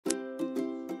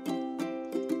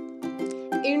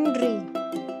Indri,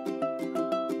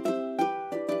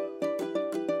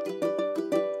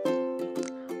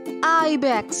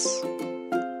 Ibex,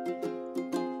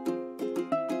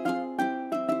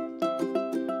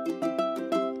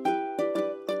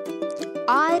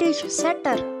 Irish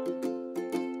Setter,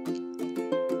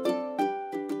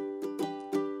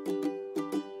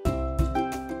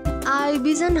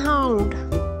 Ibizan Hound,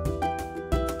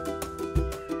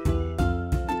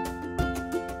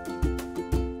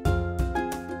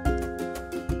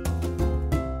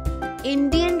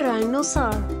 Indian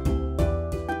Rhinoceros,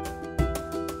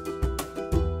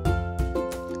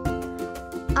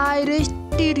 Irish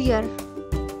Terrier,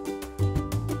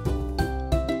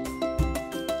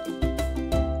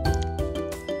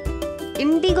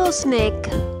 Indigo Snake,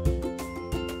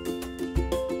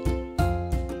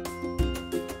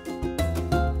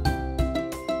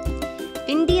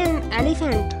 Indian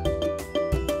Elephant,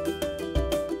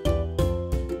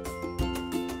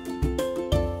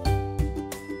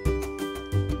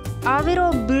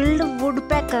 Avero-billed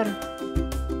Woodpecker,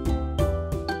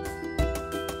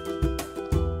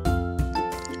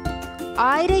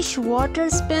 Irish Water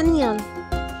Spaniel,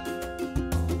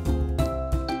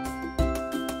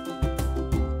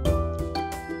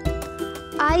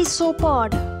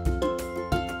 Isopod,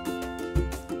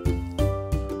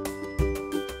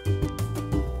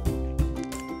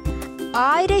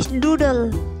 Irish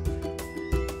Doodle,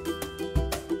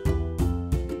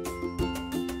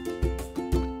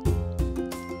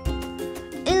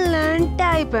 Inland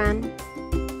Taipan,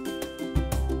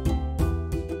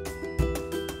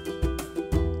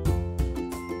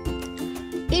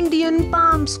 Indian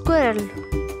Palm Squirrel,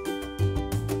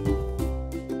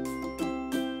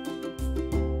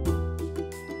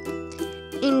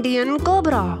 Indian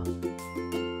Cobra,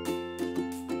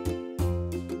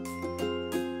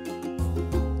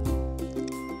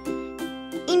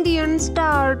 Indian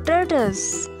Star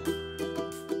Tortoise,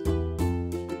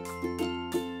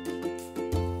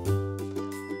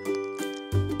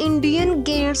 Indian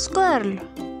Gate Squirrel,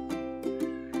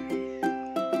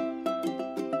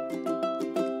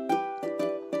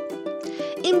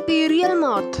 Imperial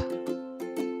Moth,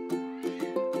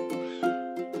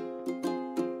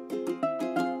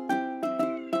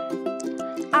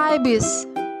 Ibis,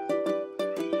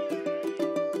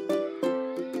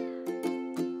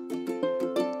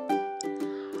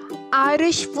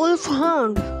 Irish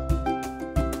Wolfhound,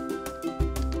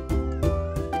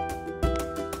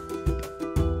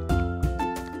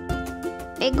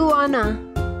 Iguana,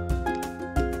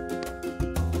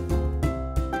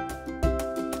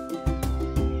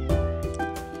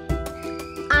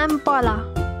 Impala,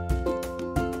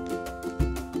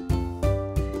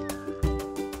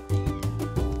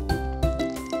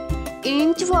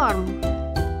 Inchworm,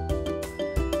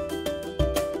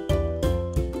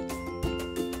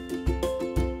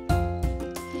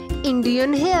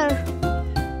 Indian Hare,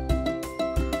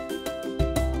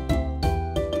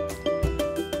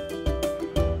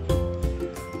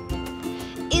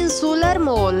 Insular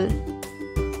Mole,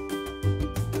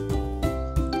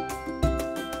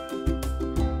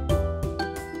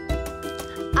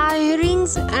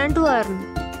 Eye-rings Antworm,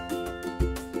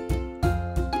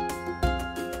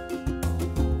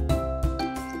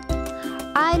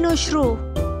 Eye-no-shrew,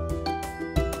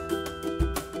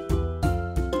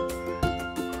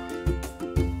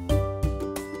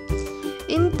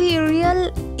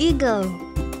 Imperial Eagle,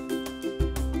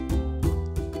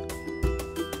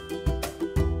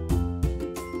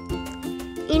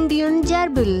 Indian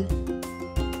Gerbil,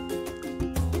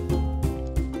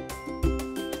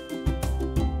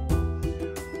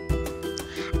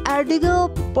 Ardigo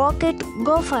Pocket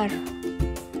Gopher,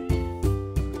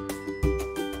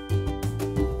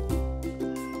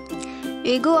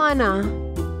 Iguana,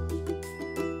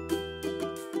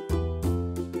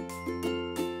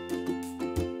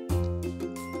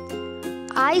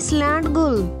 Iceland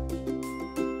Gull,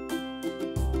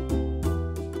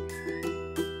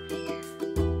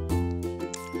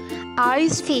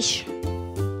 Ice Fish,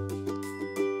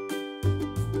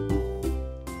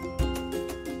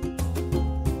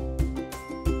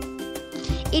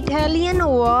 Italian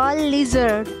Wall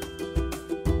Lizard,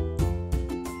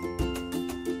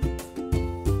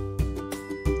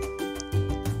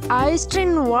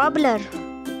 Eastern Warbler,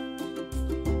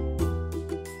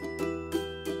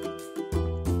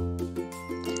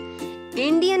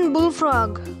 Indian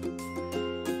Bullfrog,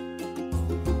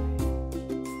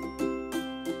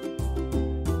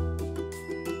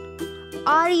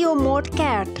 Oreo Moat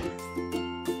Cat,